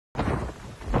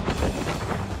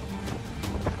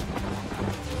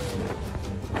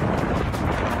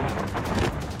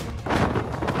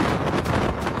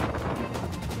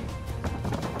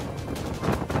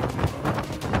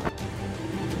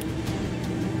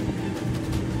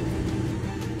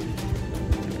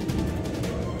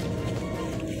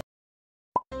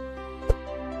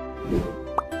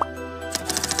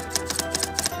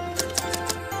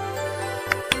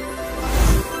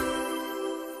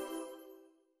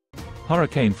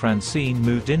Hurricane Francine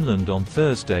moved inland on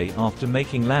Thursday after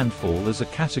making landfall as a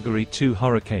Category 2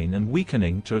 hurricane and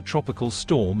weakening to a tropical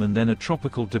storm and then a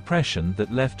tropical depression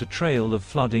that left a trail of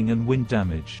flooding and wind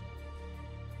damage.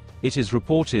 It is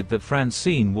reported that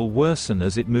Francine will worsen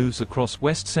as it moves across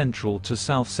west-central to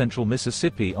south-central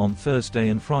Mississippi on Thursday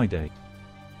and Friday.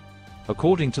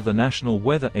 According to the National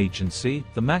Weather Agency,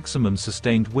 the maximum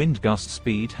sustained wind gust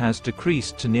speed has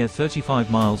decreased to near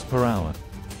 35 miles per hour.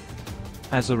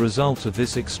 As a result of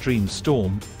this extreme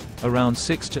storm, around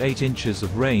 6 to 8 inches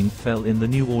of rain fell in the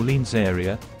New Orleans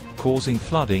area, causing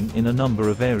flooding in a number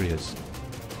of areas.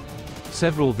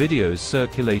 Several videos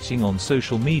circulating on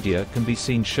social media can be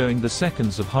seen showing the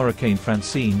seconds of Hurricane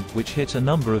Francine, which hit a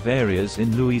number of areas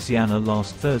in Louisiana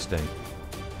last Thursday.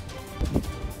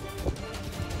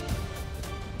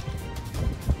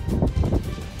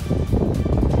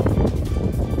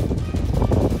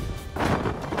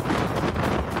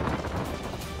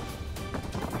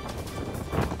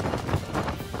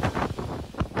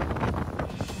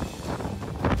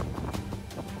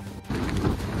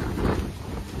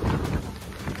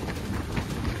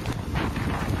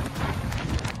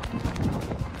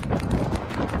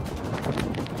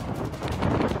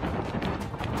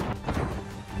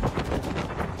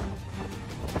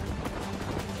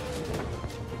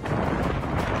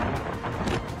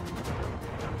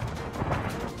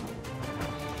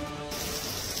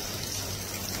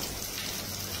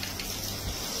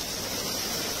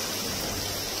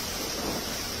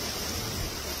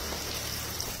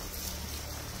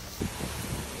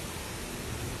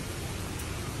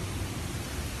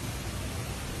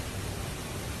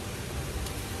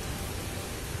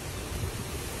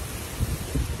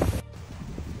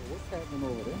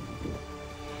 Over there.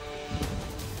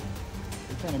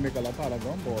 They're trying to make a lot of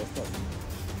gumbo or something.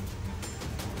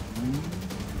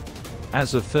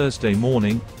 As of Thursday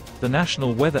morning, the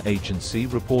National Weather Agency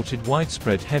reported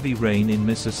widespread heavy rain in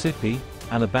Mississippi,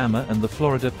 Alabama and the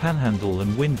Florida Panhandle,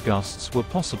 and wind gusts were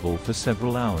possible for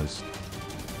several hours.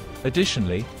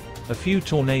 Additionally, a few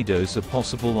tornadoes are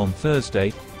possible on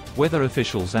Thursday, weather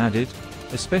officials added,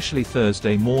 especially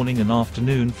Thursday morning and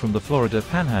afternoon from the Florida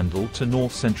Panhandle to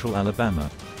north-central Alabama.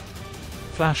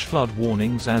 Flash flood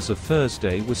warnings as of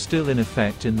Thursday were still in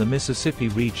effect in the Mississippi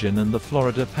region and the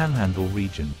Florida Panhandle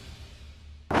region.